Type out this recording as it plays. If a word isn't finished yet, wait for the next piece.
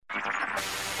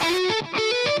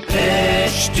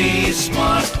HT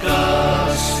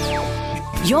Smartcast.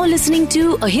 You're listening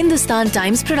to a Hindustan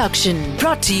Times production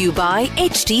brought to you by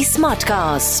HT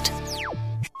Smartcast.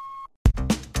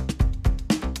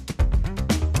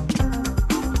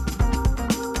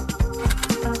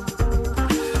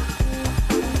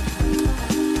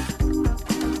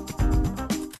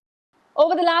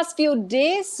 Over the last few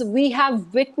days, we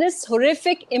have witnessed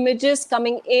horrific images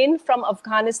coming in from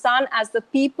Afghanistan as the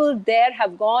people there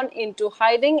have gone into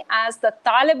hiding as the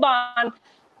Taliban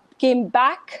came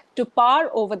back to power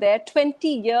over there 20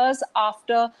 years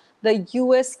after the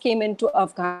US came into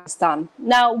Afghanistan.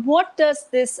 Now, what does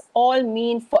this all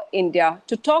mean for India?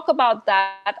 To talk about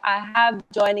that, I have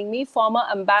joining me former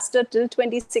ambassador till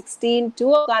 2016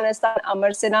 to Afghanistan, Amar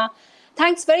Sinha.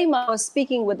 Thanks very much for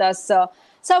speaking with us, sir.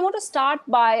 So I want to start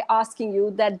by asking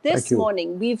you that this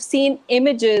morning we've seen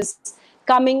images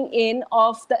coming in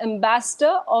of the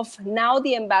ambassador of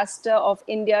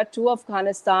India to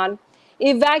Afghanistan,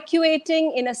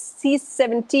 evacuating in a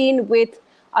C-17 with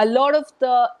a lot of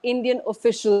the Indian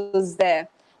officials there.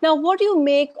 Now, what do you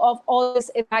make of all this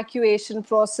evacuation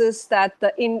process that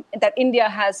India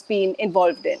has been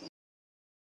involved in?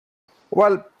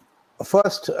 Well,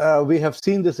 first, we have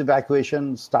seen this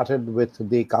evacuation started with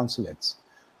the consulates.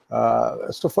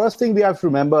 So first thing we have to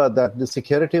remember that the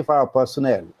security of our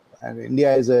personnel, and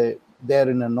India is there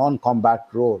in a non-combat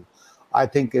role, I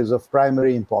think is of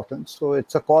primary importance. So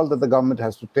it's a call that the government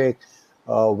has to take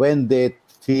when they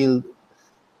feel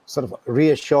sort of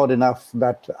reassured enough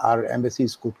that our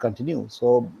embassies could continue.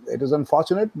 So it is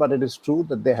unfortunate, but it is true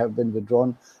that they have been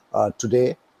withdrawn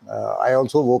today. I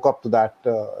also woke up to that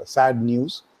sad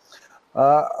news.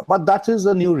 But that is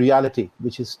a new reality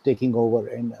which is taking over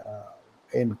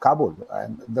in Kabul,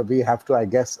 and we have to, I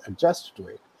guess, adjust to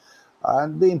it.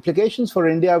 And the implications for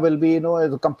India will be,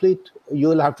 you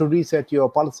will have to reset your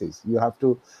policies. You have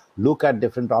to look at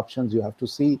different options. You have to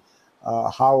see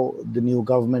how the new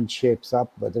government shapes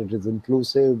up, whether it is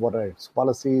inclusive, what are its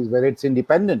policies, whether it's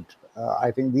independent.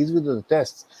 I think these were the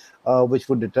tests which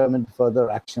would determine further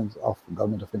actions of the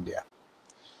government of India.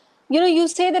 You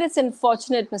say that it's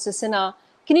unfortunate, Mr. Sinha.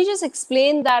 Can you just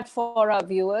explain that for our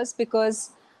viewers?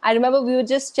 Because I remember we were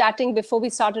just chatting before we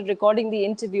started recording the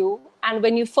interview. And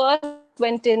when you first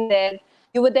went in there,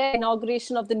 you were there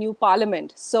inauguration of the new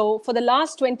parliament. So for the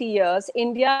last 20 years,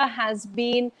 India has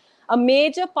been a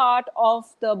major part of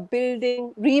the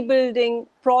rebuilding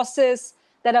process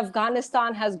that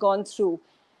Afghanistan has gone through.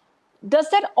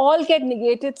 Does that all get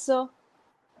negated, sir?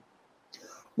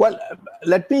 Well,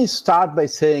 let me start by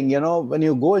saying, when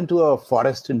you go into a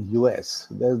forest in US,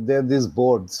 there are these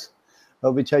boards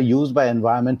which are used by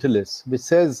environmentalists, which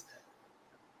says,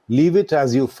 leave it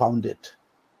as you found it.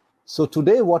 So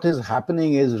today what is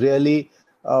happening is really,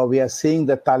 we are seeing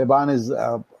that Taliban is,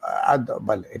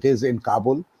 it is in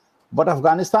Kabul, but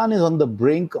Afghanistan is on the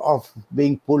brink of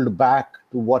being pulled back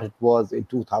to what it was in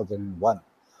 2001.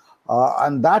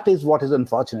 And that is what is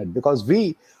unfortunate, because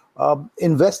we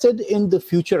invested in the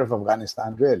future of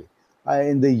Afghanistan, really,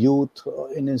 in the youth,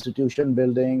 in institution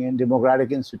building, in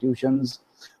democratic institutions,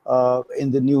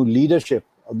 in the new leadership,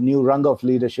 a new rung of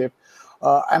leadership.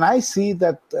 And I see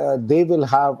that they will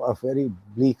have a very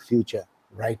bleak future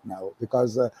right now,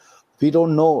 because we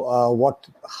don't know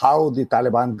how the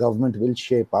Taliban government will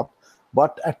shape up.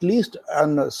 But at least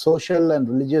on social and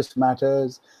religious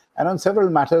matters, and on several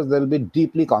matters, they'll be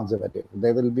deeply conservative.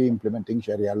 They will be implementing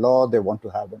Sharia law. They want to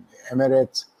have an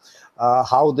emirates.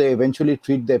 How they eventually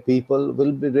treat their people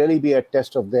will really be a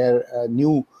test of their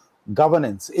new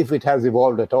governance, if it has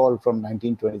evolved at all from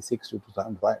 1926 to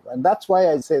 2005. And that's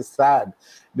why I say sad,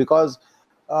 because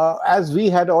as we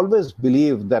had always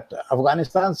believed that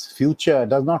Afghanistan's future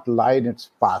does not lie in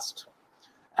its past.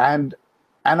 And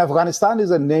Afghanistan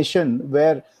is a nation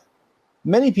where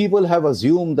many people have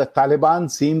assumed that Taliban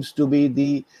seems to be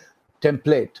the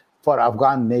template for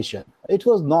Afghan nation. It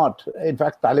was not. In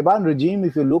fact, Taliban regime,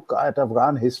 if you look at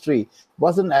Afghan history,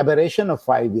 was an aberration of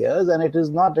 5 years, and it has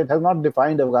not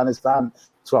defined Afghanistan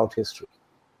throughout history.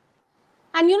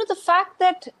 And the fact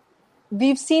that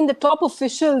we've seen the top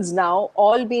officials now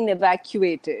all being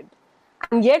evacuated,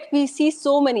 and yet we see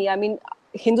so many,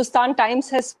 Hindustan Times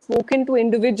has spoken to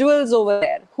individuals over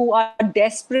there who are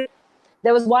desperate.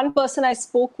 There was one person I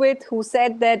spoke with who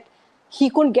said that he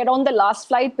couldn't get on the last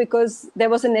flight because there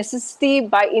was a necessity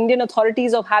by Indian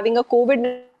authorities of having a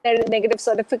COVID negative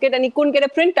certificate, and he couldn't get a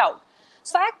printout.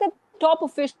 So the fact that top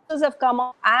officials have come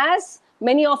up, as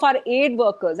many of our aid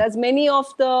workers, as many of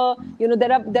the,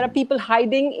 there are people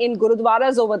hiding in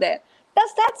gurudwaras over there. Does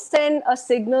that send a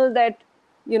signal that,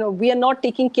 we are not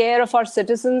taking care of our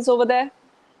citizens over there?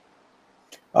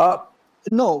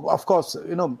 No, of course,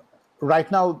 right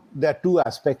now, there are two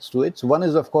aspects to it. One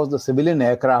is, of course, the civilian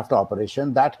aircraft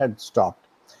operation that had stopped.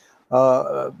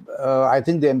 I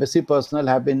think the embassy personnel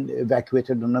have been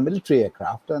evacuated on a military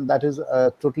aircraft, and that is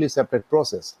a totally separate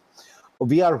process.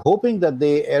 We are hoping that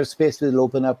the airspace will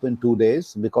open up in 2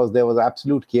 days because there was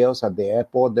absolute chaos at the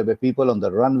airport. There were people on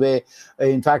the runway.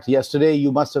 In fact, yesterday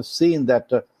you must have seen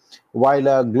that while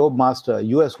a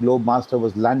US Globemaster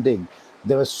was landing,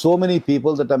 there were so many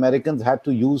people that Americans had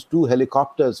to use 2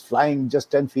 helicopters flying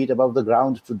just 10 feet above the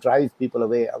ground to drive people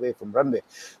away from runway.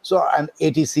 So, and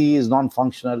ATC is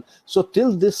non-functional. So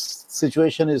till this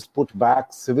situation is put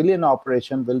back, civilian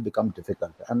operation will become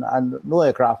difficult, and no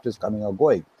aircraft is coming or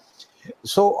going.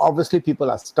 So obviously people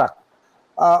are stuck.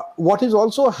 What is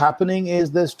also happening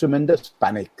is there's tremendous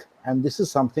panic. And this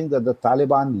is something that the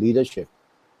Taliban leadership,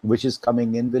 which is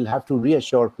coming in, will have to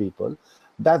reassure people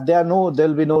that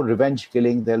there'll be no revenge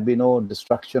killing, there'll be no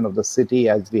destruction of the city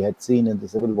as we had seen in the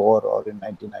Civil War or in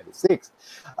 1996.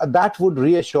 That would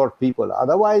reassure people.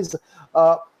 Otherwise,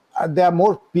 there are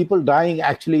more people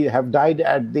actually have died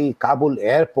at the Kabul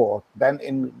airport than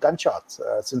in gunshots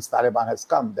since Taliban has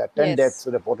come. There are 10 deaths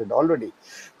reported already.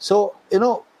 So,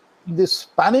 this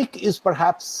panic is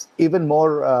perhaps even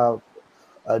more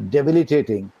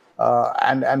debilitating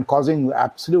and causing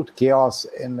absolute chaos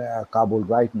in Kabul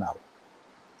right now.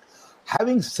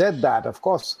 Having said that, of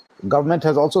course, government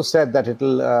has also said that it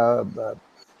will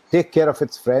take care of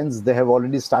its friends. They have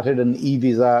already started an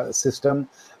e-visa system.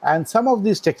 And some of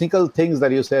these technical things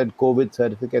that you said, COVID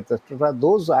certificates, etc.,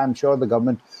 those I'm sure the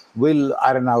government will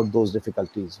iron out those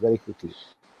difficulties very quickly.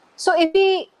 So if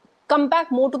we come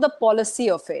back more to the policy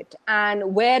of it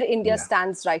and where India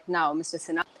stands right now, Mr.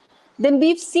 Sinha, then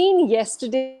we've seen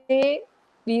yesterday,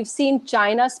 we've seen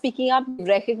China speaking up,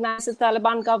 recognize the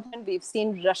Taliban government, we've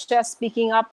seen Russia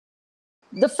speaking up.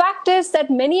 The fact is that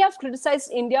many have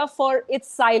criticized India for its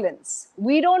silence.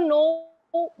 We don't know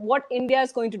what India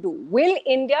is going to do. Will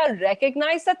India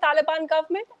recognize the Taliban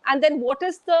government? And then what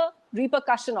is the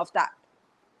repercussion of that?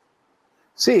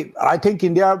 See, I don't think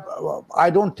India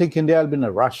will be in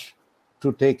a rush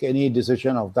to take any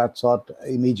decision of that sort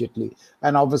immediately.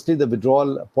 And obviously the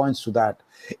withdrawal points to that.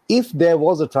 If there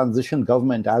was a transition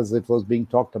government, as it was being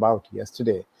talked about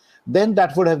yesterday, then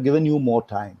that would have given you more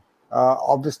time.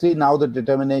 Obviously, now the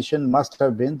determination must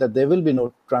have been that there will be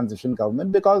no transition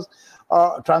government because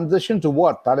transition to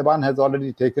what? Taliban has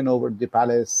already taken over the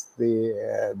palace,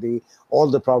 all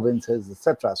the provinces,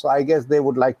 etc. So I guess they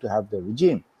would like to have the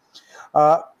regime.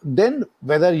 Then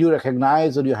whether you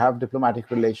recognize or you have diplomatic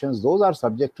relations, those are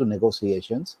subject to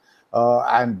negotiations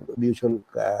and mutual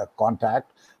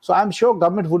contact. So I'm sure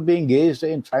government would be engaged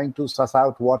in trying to suss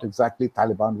out what exactly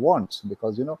Taliban wants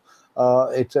because,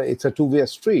 it's a two-way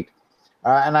street.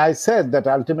 And I said that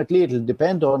ultimately it will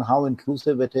depend on how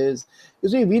inclusive it is. You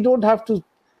see, we don't have to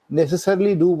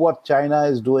necessarily do what China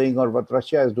is doing or what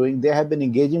Russia is doing. They have been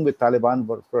engaging with Taliban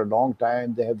for a long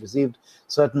time. They have received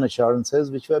certain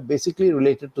assurances which were basically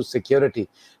related to security.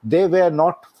 They were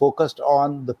not focused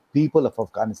on the people of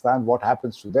Afghanistan, what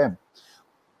happens to them.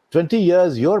 20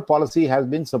 years, your policy has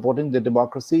been supporting the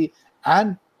democracy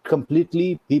and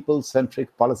completely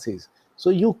people-centric policies. So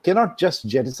you cannot just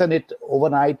jettison it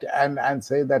overnight and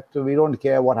say that we don't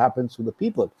care what happens to the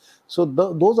people. So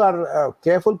those are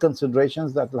careful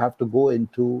considerations that will have to go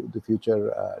into the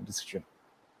future decision.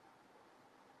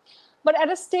 But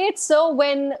at a stage, so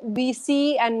when we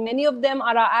see, and many of them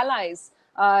are our allies,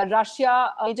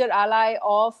 Russia, a major ally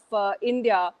of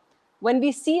India, when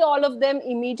we see all of them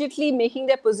immediately making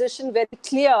their position very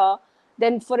clear,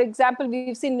 then, for example,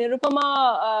 we've seen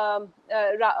Nirupama,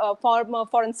 former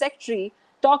foreign secretary,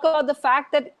 talk about the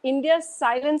fact that India's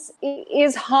silence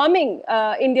is harming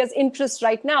India's interests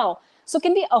right now. So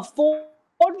can we afford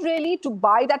really to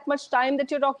buy that much time that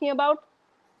you're talking about?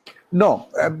 No,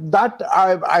 that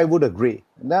I would agree.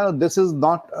 Now, this is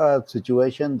not a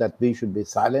situation that we should be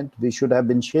silent. We should have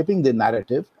been shaping the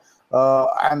narrative.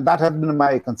 And that has been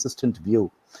my consistent view.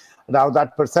 Now,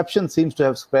 that perception seems to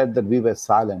have spread that we were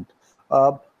silent.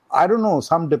 I don't know,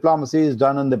 some diplomacy is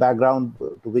done in the background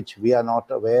to which we are not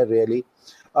aware really.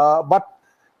 But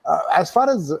as far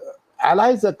as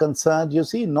allies are concerned, you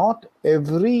see, not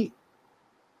every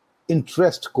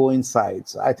interest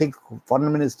coincides. I think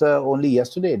Foreign Minister only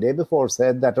yesterday, day before,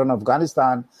 said that on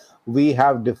Afghanistan, we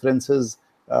have differences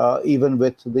even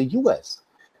with the US.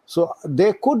 So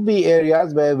there could be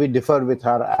areas where we differ with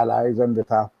our allies and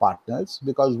with our partners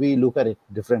because we look at it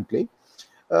differently.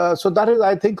 So that is,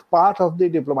 I think, part of the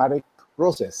diplomatic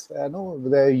process.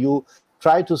 Where you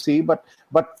try to see, but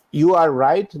you are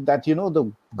right that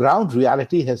the ground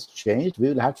reality has changed. We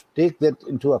will have to take that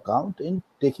into account in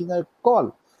taking a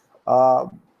call.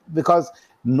 because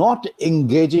not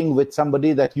engaging with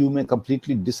somebody that you may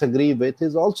completely disagree with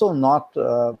is also not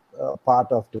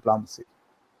part of diplomacy.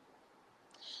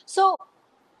 So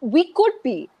we could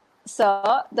be,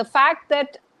 sir, the fact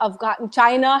that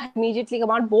China has immediately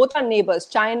come out, both our neighbors,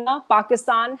 China,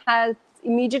 Pakistan, has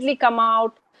immediately come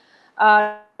out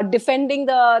defending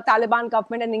the Taliban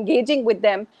government and engaging with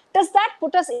them. Does that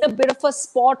put us in a bit of a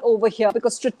spot over here?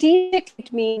 Because strategically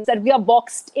it means that we are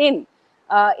boxed in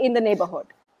the neighborhood.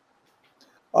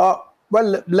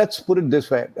 Well, let's put it this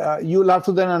way. You'll have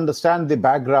to then understand the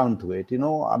background to it,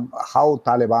 how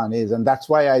Taliban is. And that's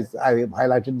why I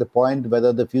highlighted the point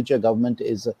whether the future government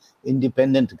is an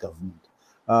independent government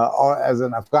or as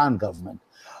an Afghan government.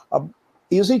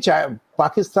 You see,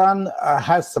 Pakistan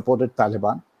has supported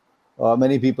Taliban.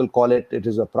 Many people call it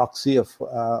is a proxy of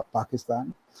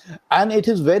Pakistan. And it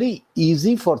is very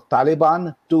easy for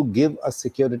Taliban to give a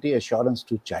security assurance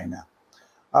to China.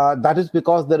 That is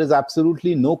because there is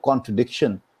absolutely no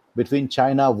contradiction between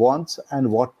China wants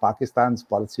and what Pakistan's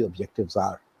policy objectives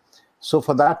are. So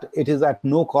for that, it is at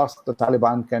no cost the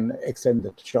Taliban can extend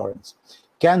that assurance.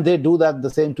 Can they do that the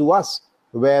same to us,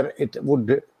 where it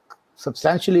would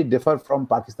substantially differ from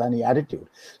Pakistani attitude?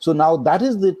 So now that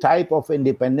is the type of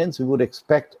independence we would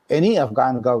expect any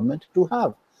Afghan government to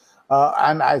have.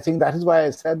 And I think that is why I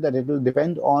said that it will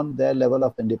depend on their level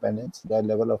of independence, their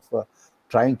level of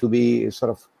trying to be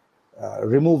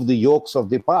remove the yokes of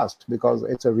the past, because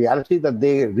it's a reality that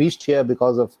they reached here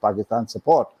because of Pakistan's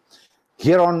support.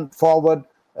 Here on forward,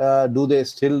 do they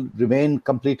still remain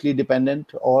completely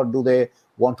dependent, or do they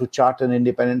want to chart an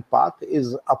independent path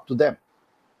is up to them.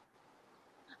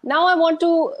 Now I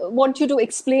want you to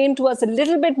explain to us a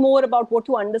little bit more about what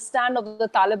you understand of the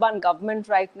Taliban government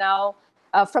right now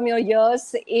from your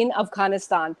years in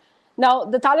Afghanistan. Now,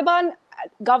 the Taliban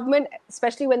government,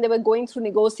 especially when they were going through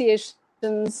negotiations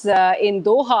in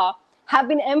Doha, have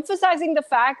been emphasizing the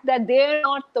fact that they're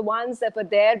not the ones that were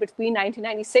there between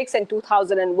 1996 and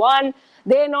 2001.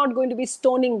 They're not going to be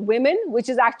stoning women, which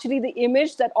is actually the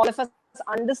image that all of us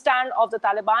understand of the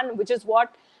Taliban, which is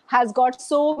what has got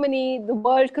the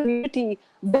world community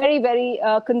very, very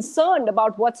concerned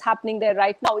about what's happening there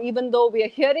right now, even though we are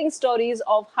hearing stories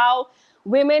of how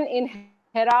women in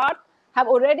Herat have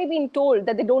already been told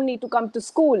that they don't need to come to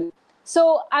school.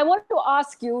 So I want to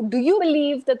ask you, do you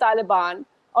believe the Taliban,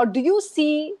 or do you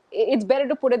see, it's better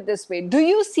to put it this way, do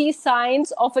you see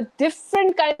signs of a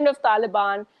different kind of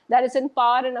Taliban that is in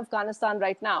power in Afghanistan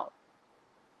right now?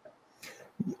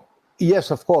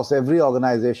 Yes, of course. Every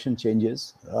organization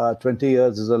changes. 20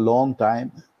 years is a long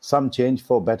time. Some change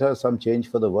for better, some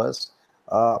change for the worse.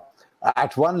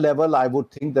 At one level, I would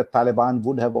think that Taliban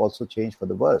would have also changed for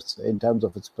the worse in terms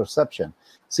of its perception.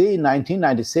 See, in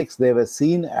 1996, they were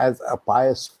seen as a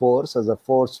pious force, as a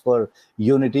force for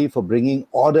unity, for bringing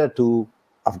order to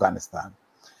Afghanistan.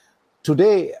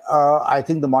 Today, I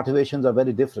think the motivations are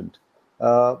very different.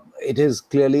 It is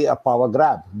clearly a power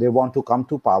grab. They want to come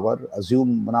to power,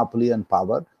 assume monopoly on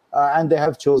power, and they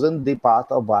have chosen the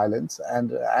path of violence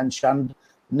and shunned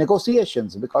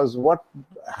negotiations, because what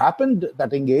happened,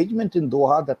 that engagement in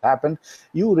Doha that happened,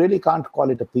 you really can't call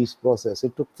it a peace process.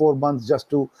 It took 4 months just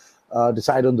to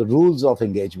decide on the rules of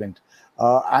engagement.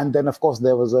 And then, of course,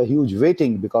 there was a huge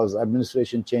waiting because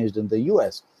administration changed in the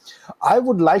US. I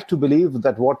would like to believe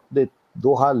that what the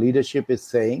Doha leadership is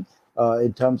saying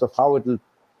in terms of how it will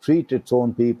treat its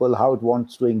own people, how it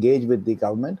wants to engage with the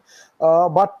government,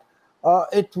 but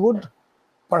it would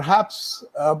perhaps,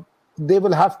 they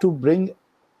will have to bring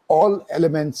all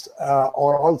elements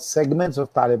or all segments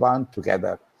of Taliban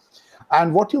together.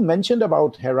 And what you mentioned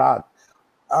about Herat,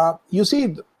 you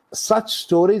see, such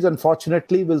stories,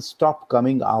 unfortunately, will stop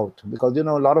coming out because, a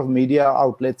lot of media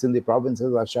outlets in the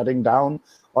provinces are shutting down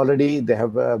already. They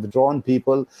have withdrawn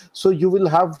people. So you will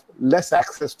have less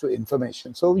access to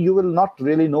information. So you will not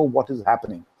really know what is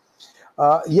happening.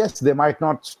 Yes, they might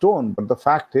not stone, but the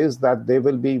fact is that they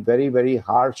will be very, very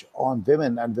harsh on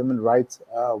women, and women's rights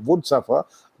would suffer.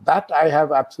 That I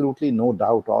have absolutely no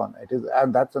doubt on.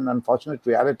 And that's an unfortunate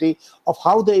reality of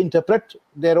how they interpret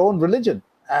their own religion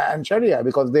and Sharia,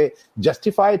 because they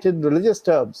justify it in religious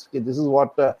terms. This is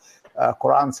what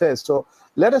Quran says. So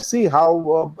let us see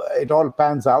how it all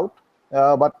pans out,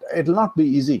 but it will not be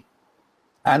easy.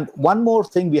 And one more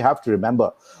thing we have to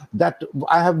remember, that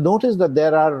I have noticed that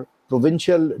there are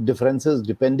provincial differences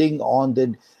depending on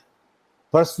the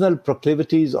personal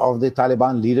proclivities of the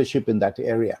Taliban leadership in that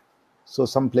area. So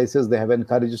some places they have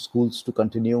encouraged schools to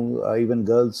continue, even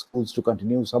girls' schools to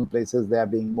continue. Some places they are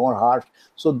being more harsh.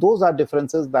 So those are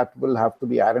differences that will have to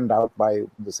be ironed out by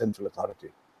the central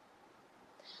authority.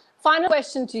 Final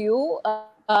question to you.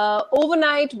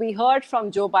 Overnight, we heard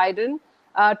from Joe Biden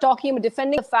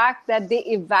defending the fact that they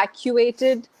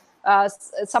evacuated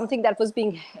something that was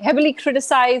being heavily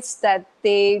criticized, that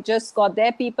they just got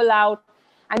their people out.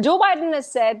 And Joe Biden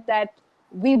has said that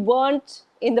we weren't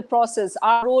in the process.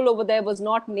 Our role over there was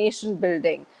not nation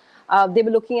building. They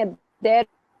were looking at their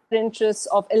interests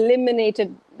of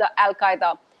eliminated the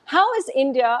Al-Qaeda. How is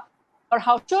India, or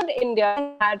how should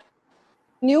India have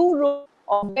new role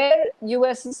of where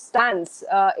US stands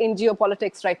in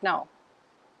geopolitics right now?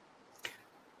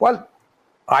 Well,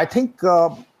 I think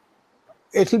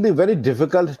it will be very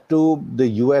difficult to the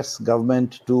US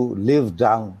government to live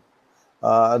down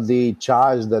the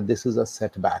charge that this is a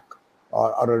setback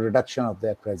or a reduction of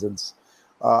their presence,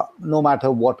 no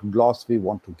matter what gloss we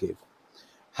want to give.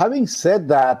 Having said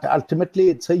that, ultimately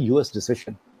it's a US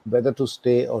decision whether to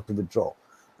stay or to withdraw.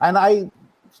 And I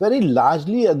very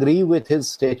largely agree with his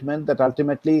statement that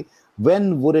ultimately,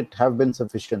 when would it have been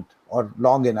sufficient or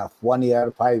long enough? 1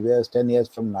 year, 5 years, 10 years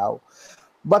from now?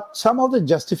 But some of the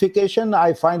justification,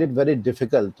 I find it very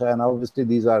difficult. And obviously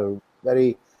these are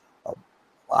very,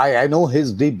 I know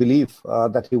his deep belief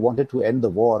that he wanted to end the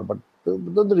war. But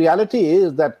the reality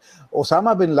is that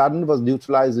Osama bin Laden was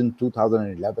neutralized in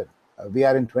 2011. We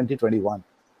are in 2021.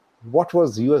 What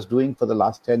was the US doing for the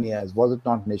last 10 years? Was it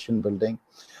not nation building?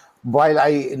 While I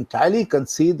entirely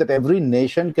concede that every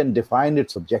nation can define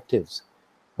its objectives,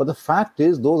 but the fact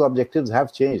is those objectives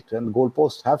have changed and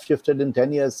goalposts have shifted in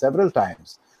 10 years several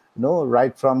times.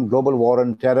 Right from global war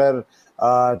on terror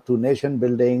to nation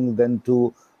building, then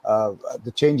to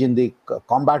the change in the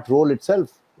combat role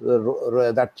itself,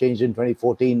 that changed in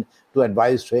 2014 to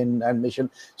advise, train, and mission.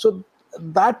 So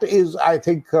that is, I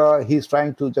think, he's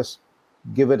trying to just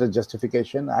give it a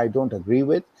justification I don't agree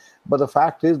with. But the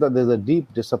fact is that there's a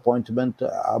deep disappointment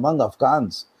among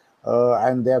Afghans,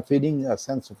 and they're feeling a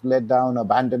sense of letdown,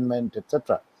 abandonment,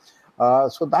 etc.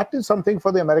 So that is something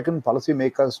for the American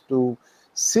policymakers to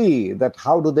see, that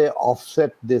how do they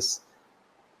offset this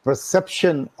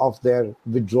perception of their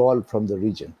withdrawal from the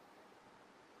region.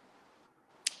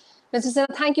 Mr.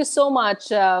 Sinha, thank you so much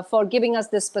for giving us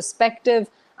this perspective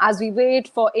as we wait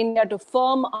for India to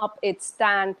firm up its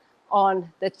stand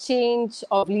on the change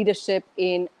of leadership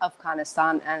in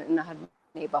Afghanistan and in our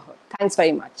neighborhood. Thanks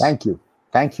very much. Thank you.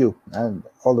 Thank you, and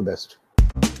all the best.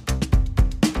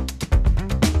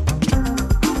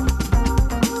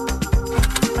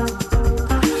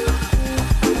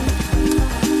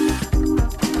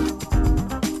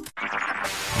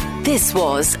 This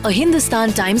was a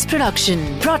Hindustan Times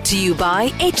production brought to you by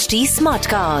HT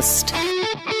Smartcast.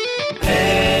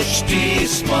 HT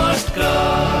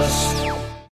Smartcast.